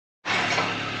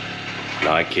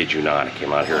No, I kid you not. I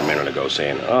came out here a minute ago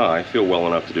saying, oh, I feel well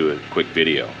enough to do a quick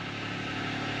video.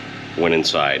 Went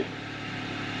inside,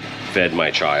 fed my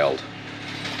child,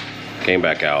 came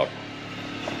back out,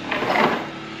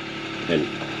 and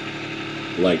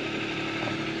like,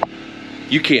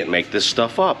 you can't make this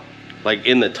stuff up. Like,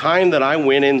 in the time that I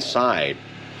went inside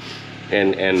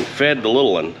and fed the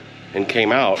little one and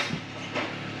came out,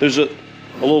 there's a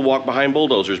little walk behind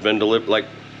bulldozer's been delivered. Like,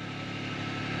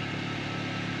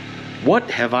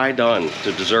 what have I done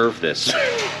to deserve this?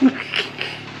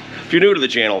 If you're new to the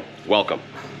channel, welcome.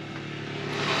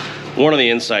 One of the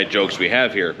inside jokes we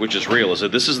have here, which is real, is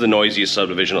that this is the noisiest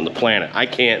subdivision on the planet. I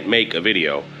can't make a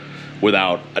video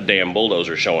without a damn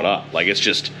bulldozer showing up. Like, it's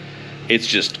just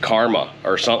karma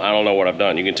or something. I don't know what I've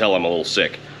done. You can tell I'm a little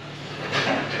sick.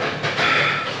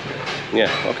 Yeah,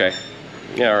 okay.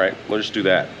 Yeah, all right, we'll just do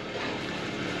that.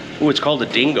 Ooh, it's called a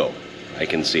dingo, I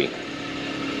can see.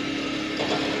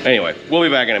 Anyway, we'll be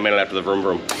back in a minute after the vroom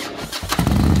vroom.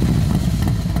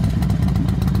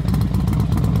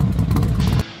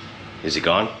 Is he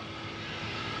gone?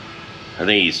 I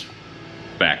think he's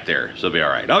back there, so it'll be all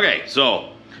right. Okay,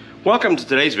 so welcome to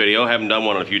today's video. I haven't done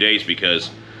one in a few days because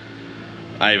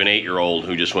I have an 8-year-old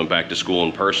who just went back to school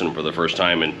in person for the first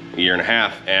time in a year and a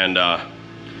half, and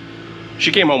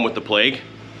she came home with the plague.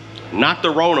 Not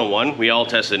the Rona one, we all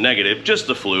tested negative, just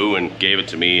the flu, and gave it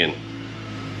to me, and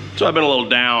so I've been a little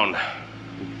down,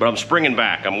 but I'm springing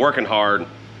back. I'm working hard.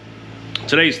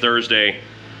 Today's Thursday.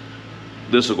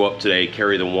 This will go up today,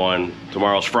 carry the one.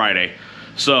 Tomorrow's Friday.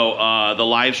 So the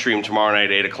live stream tomorrow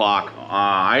night, 8 o'clock,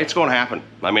 it's going to happen.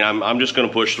 I mean, I'm just going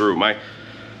to push through. My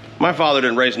father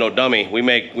didn't raise no dummy. We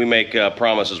make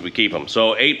promises, we keep them.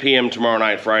 So 8 p.m. tomorrow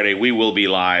night, Friday, we will be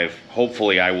live.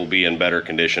 Hopefully I will be in better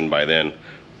condition by then.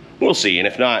 We'll see, and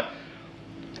if not,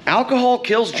 alcohol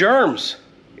kills germs.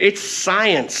 It's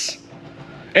science.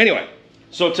 Anyway,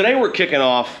 so today we're kicking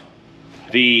off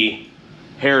the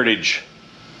Heritage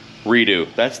redo.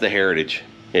 That's the Heritage,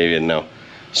 if you didn't know.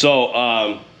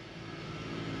 So,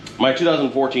 my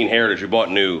 2014 Heritage we bought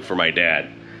new for my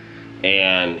dad.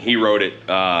 And he rode it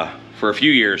for a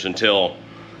few years until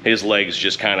his legs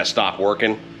just kind of stopped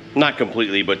working. Not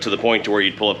completely, but to the point to where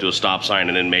you'd pull up to a stop sign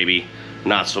and then maybe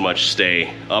not so much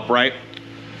stay upright.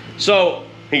 So,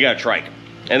 he got a trike.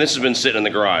 And this has been sitting in the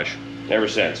garage ever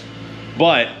since.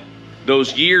 But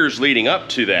those years leading up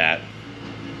to that,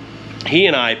 he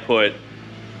and I put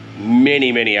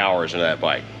many, many hours into that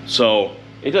bike. So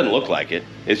it doesn't look like it.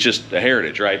 It's just a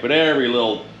Heritage, right? But every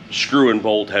little screw and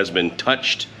bolt has been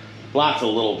touched. Lots of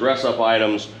little dress-up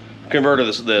items.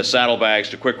 Converted the saddlebags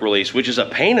to quick release, which is a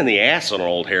pain in the ass on an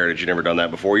old Heritage. You've never done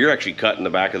that before. You're actually cutting the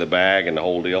back of the bag and the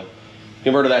whole deal.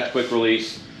 Converted that to quick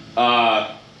release.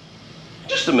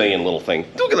 Just a million little things.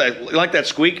 Look at that. You like that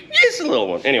squeak? Yes, a little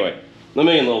one. Anyway, a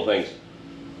million little things.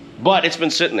 But it's been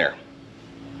sitting there.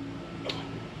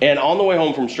 And on the way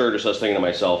home from Sturgis, I was thinking to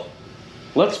myself,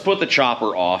 let's put the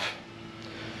chopper off,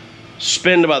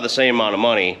 spend about the same amount of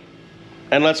money,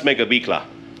 and let's make a Vicla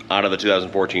out of the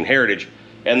 2014 Heritage,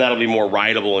 and that'll be more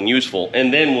rideable and useful.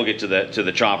 And then we'll get to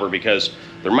the chopper, because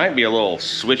there might be a little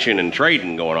switching and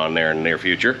trading going on there in the near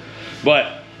future.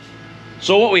 But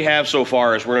so what we have so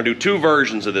far is we're gonna do 2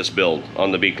 versions of this build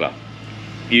on the Vicla.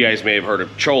 You guys may have heard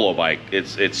of Cholo bike.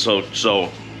 It's so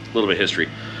a little bit of history.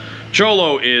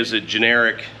 Cholo is a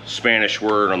generic Spanish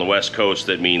word on the West Coast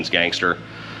that means gangster.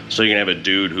 So you can have a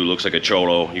dude who looks like a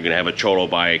Cholo. You can have a Cholo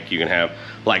bike. You can have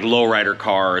like lowrider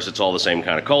cars. It's all the same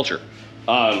kind of culture.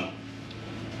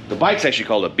 The bike's actually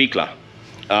called a Vicla,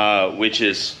 which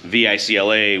is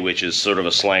V-I-C-L-A, which is sort of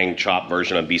a slang chop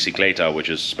version of bicicleta, which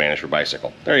is Spanish for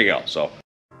bicycle. There you go. So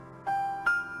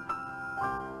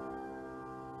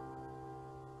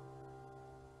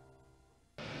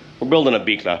we're building a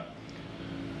Vicla.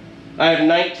 I have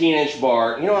 19-inch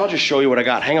bar. You know, I'll just show you what I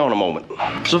got. Hang on a moment.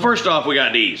 So first off, we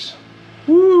got these.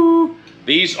 Woo!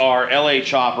 These are LA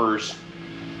choppers.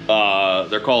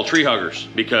 They're called tree huggers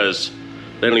because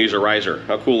they don't use a riser.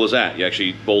 How cool is that? You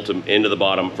actually bolt them into the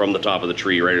bottom from the top of the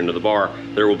tree right into the bar.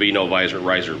 There will be no riser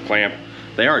clamp.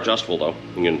 They are adjustable though.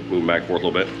 You can move them back and forth a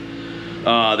little bit.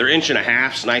 They're 1.5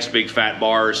 inch, nice big fat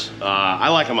bars. I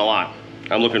like them a lot.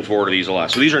 I'm looking forward to these a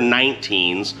lot. So these are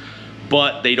 19s.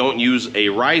 But they don't use a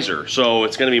riser, so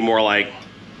it's gonna be more like,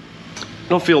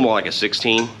 it'll feel more like a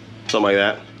 16, something like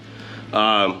that.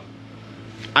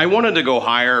 I wanted to go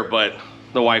higher, but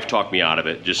the wife talked me out of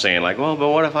it, just saying like, well, but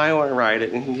what if I want to ride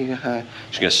it?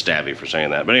 She's gonna stab me for saying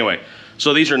that. But anyway,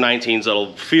 so these are 19s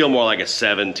that'll feel more like a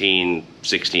 17,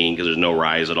 16, because there's no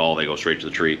rise at all. They go straight to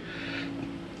the tree.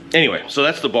 Anyway, so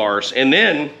that's the bars. And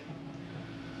then,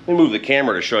 let me move the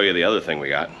camera to show you the other thing we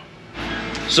got.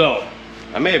 So,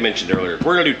 I may have mentioned earlier,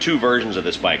 we're gonna do two versions of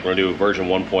this bike. We're gonna do a version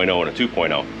 1.0 and a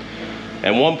 2.0.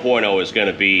 And 1.0 is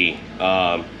gonna be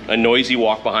a noisy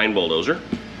walk behind bulldozer,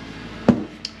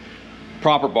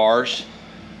 proper bars,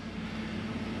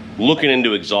 looking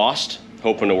into exhaust,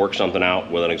 hoping to work something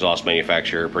out with an exhaust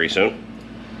manufacturer pretty soon.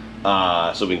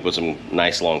 So we can put some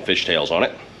nice long fishtails on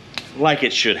it, like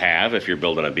it should have if you're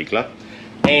building a Vicla.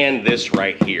 And this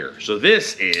right here. So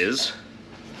this is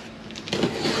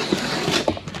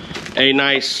a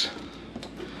nice,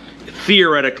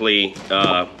 theoretically,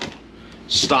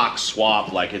 stock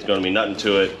swap, like it's gonna be nothing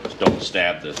to it. Just don't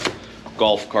stab the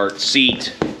golf cart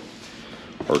seat,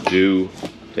 or do.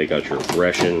 Take out your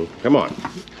aggression. Come on.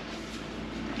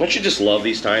 Don't you just love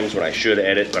these times when I should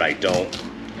edit, but I don't?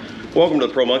 Welcome to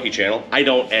the Pro Monkey channel. I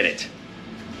don't edit.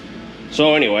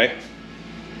 So anyway,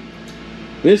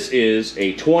 this is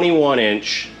a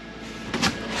 21-inch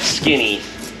skinny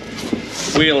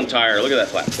wheel and tire. Look at that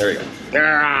flap. There you go.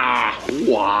 Ah,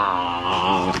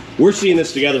 wow. We're seeing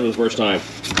this together for the first time.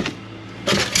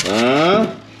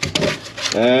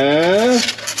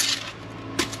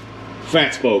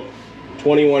 Fat spoke.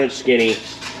 21-inch skinny.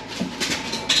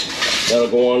 That'll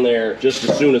go on there just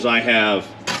as soon as I have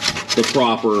the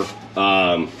proper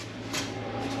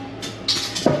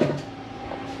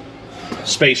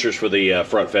spacers for the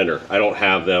front fender. I don't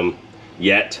have them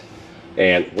yet.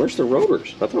 And where's the rotors?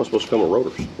 I thought it was supposed to come with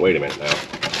rotors. Wait a minute now.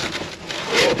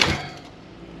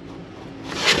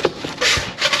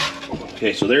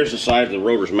 Okay, so there's the side the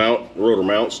rotor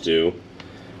mounts to.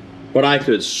 But I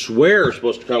could swear it's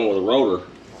supposed to come with a rotor.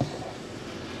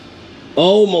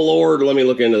 Oh my lord, let me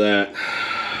look into that.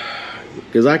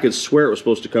 Because I could swear it was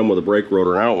supposed to come with a brake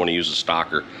rotor, and I don't want to use a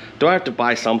stocker. Do I have to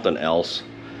buy something else?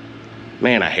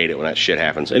 Man, I hate it when that shit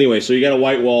happens. Anyway, so you got a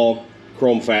white wall,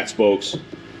 chrome fat spokes.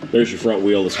 There's your front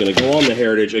wheel that's going to go on the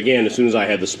Heritage. Again, as soon as I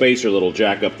have the spacer that'll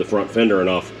jack up the front fender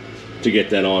enough to get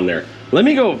that on there. Let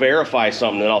me go verify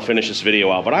something and I'll finish this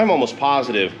video out, but I'm almost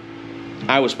positive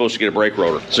I was supposed to get a brake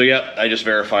rotor. So yeah, I just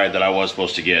verified that I was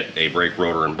supposed to get a brake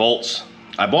rotor and bolts.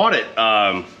 I bought it,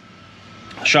 the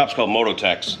shop's called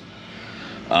Mototex.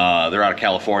 They're out of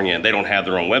California and they don't have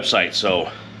their own website,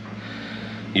 so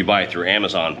you buy it through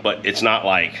Amazon, but it's not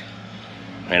like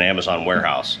an Amazon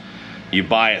warehouse. You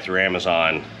buy it through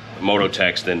Amazon.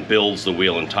 Mototex then builds the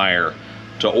wheel and tire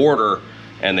to order,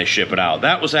 and they ship it out.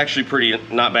 That was actually pretty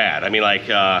not bad. I mean, like,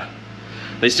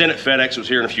 they sent it FedEx. It was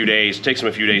here in a few days. It takes them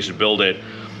a few days to build it.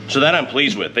 So that I'm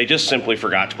pleased with. They just simply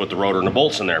forgot to put the rotor and the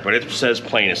bolts in there, but it says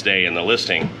plain as day in the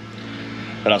listing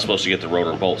that I'm supposed to get the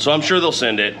rotor and bolts. So I'm sure they'll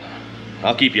send it.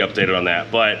 I'll keep you updated on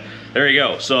that. But there you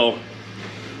go. So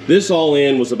this all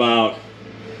in was about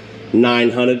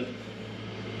 $900.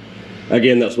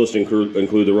 Again, that's supposed to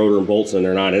include the rotor and bolts, and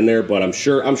they're not in there, but I'm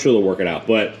sure they'll work it out.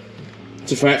 But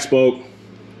it's a fat spoke.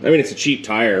 I mean, it's a cheap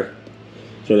tire.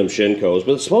 It's one of them Shinkos,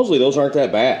 but supposedly those aren't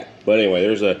that bad. But anyway,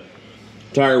 there's a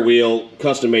tire wheel,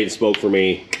 custom made spoke for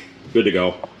me. Good to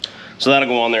go. So that'll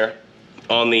go on there.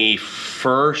 On the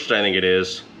first, I think it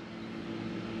is,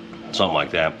 something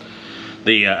like that.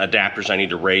 The adapters I need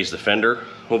to raise the fender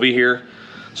will be here.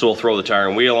 So we'll throw the tire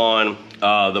and wheel on.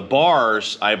 The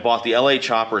bars, I bought the LA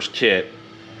Choppers kit,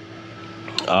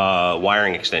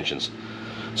 wiring extensions.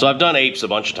 So I've done apes a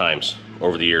bunch of times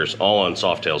over the years, all on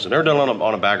Softails. I've never done it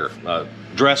on a bagger,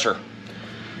 dresser.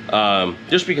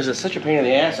 Just because it's such a pain in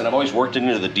the ass, and I've always worked it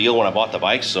into the deal when I bought the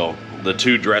bikes. So the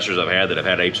two dressers I've had that have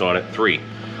had apes on it, 3,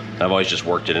 I've always just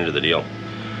worked it into the deal.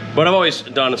 But I've always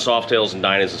done Softails and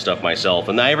Dynas and stuff myself,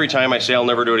 and now every time I say I'll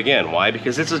never do it again. Why?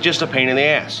 Because this is just a pain in the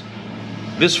ass.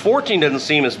 This 14 doesn't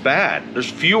seem as bad. There's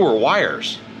fewer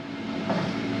wires.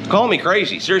 Call me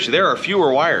crazy. Seriously, there are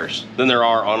fewer wires than there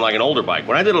are on like an older bike.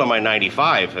 When I did it on my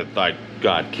 95, I thought,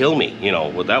 God, kill me, you know,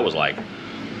 what that was like.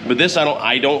 But this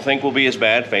I don't think will be as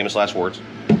bad, famous last words.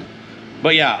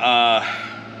 But yeah,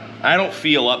 I don't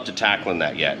feel up to tackling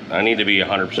that yet. I need to be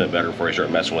 100% better before I start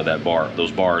messing with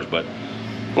those bars. But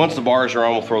once the bars are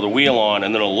on, we'll throw the wheel on,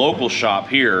 and then a local shop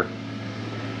here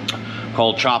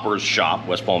called Chopper's Shop,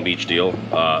 West Palm Beach deal,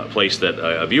 a place that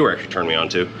a viewer actually turned me on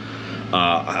to.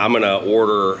 I'm gonna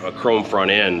order a chrome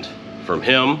front end from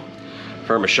him,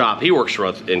 from a shop he works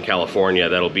with in California.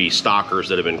 That'll be stockers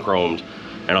that have been chromed,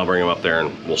 and I'll bring them up there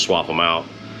and we'll swap them out.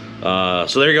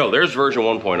 So there you go. There's version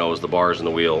 1.0 is the bars and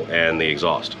the wheel and the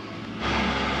exhaust.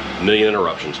 A million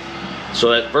interruptions.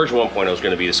 So that version 1.0 is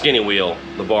gonna be the skinny wheel,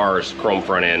 the bars, chrome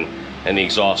front end, and the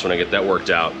exhaust when I get that worked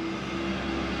out.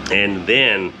 And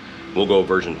then we'll go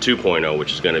version 2.0,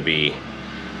 which is gonna be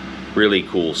really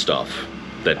cool stuff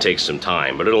that takes some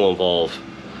time, but it'll involve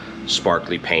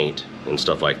sparkly paint and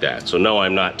stuff like that. So no,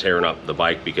 I'm not tearing up the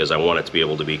bike because I want it to be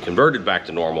able to be converted back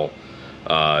to normal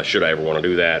Should I ever want to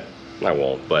do that? I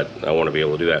won't, but I want to be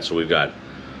able to do that. So we've got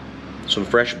some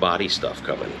fresh body stuff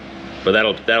coming, but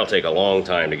that'll take a long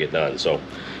time to get done. So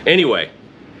anyway,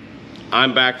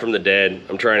 I'm back from the dead.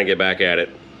 I'm trying to get back at it.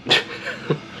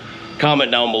 Comment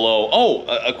down below. Oh,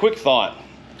 a quick thought.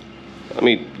 Let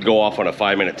me go off on a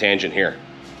 5-minute tangent here.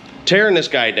 Tearing this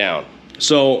guy down.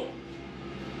 So,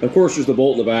 of course, there's the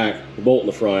bolt in the back, the bolt in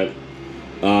the front.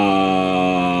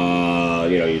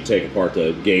 You know, you take apart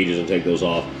the gauges and take those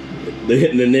off.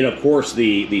 And then, of course,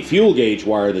 the fuel gauge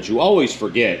wire that you always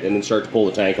forget, and then start to pull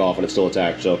the tank off and it's still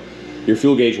attached. So, your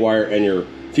fuel gauge wire and your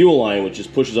fuel line, which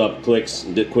just pushes up, clicks,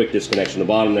 quick disconnection at the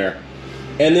bottom there.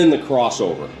 And then the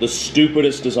crossover, the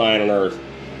stupidest design on earth.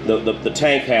 The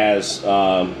tank has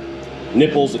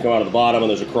nipples that come out of the bottom, and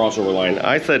there's a crossover line.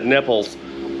 I said nipples,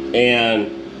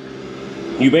 and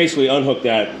you basically unhook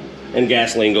that, and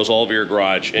gasoline goes all over your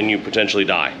garage, and you potentially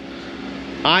die.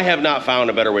 I have not found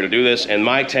a better way to do this, and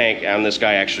my tank on this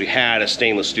guy actually had a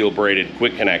stainless steel braided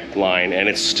quick connect line, and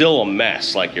it's still a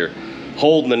mess. Like, you're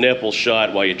holding the nipple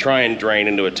shut while you try and drain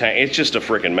into a tank. It's just a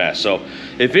freaking mess. So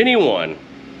if anyone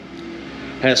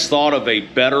has thought of a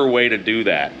better way to do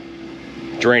that,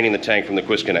 draining the tank from the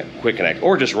quick connect,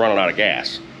 or just running out of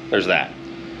gas, there's that,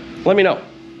 let me know,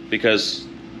 because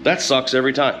that sucks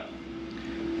every time.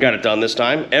 Got it done this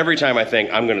time. Every time I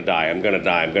think I'm gonna die, I'm gonna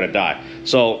die, I'm gonna die.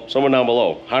 So someone down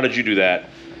below, how did you do that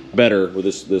better with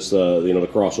this you know, the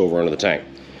crossover under the tank?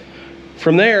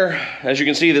 From there, as you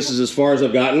can see, this is as far as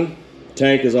I've gotten.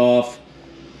 Tank is off,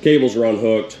 cables are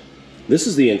unhooked. This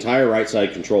is the entire right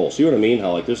side control. See what I mean?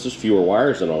 How, like, there's just fewer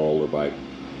wires than on an older bike.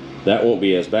 That won't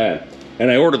be as bad. And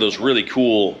I ordered those really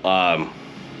cool,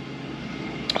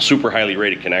 super highly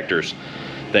rated connectors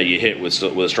that you hit with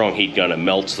a strong heat gun. It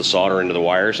melts the solder into the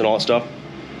wires and all that stuff.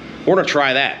 We're gonna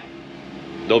try that.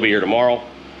 They'll be here tomorrow.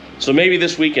 So maybe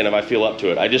this weekend if I feel up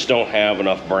to it. I just don't have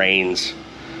enough brains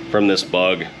from this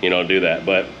bug, you know, to do that.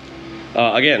 But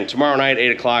again, tomorrow night,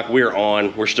 8 o'clock, we're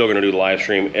on. We're still gonna do the live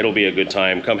stream. It'll be a good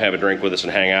time. Come have a drink with us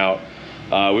and hang out.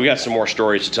 We've got some more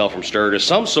stories to tell from Sturgis.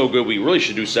 Some so good we really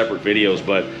should do separate videos,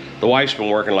 but the wife's been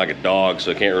working like a dog,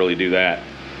 so I can't really do that.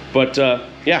 But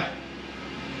yeah,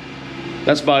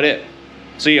 that's about it.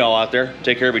 See y'all out there.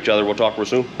 Take care of each other. We'll talk real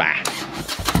soon. Bye.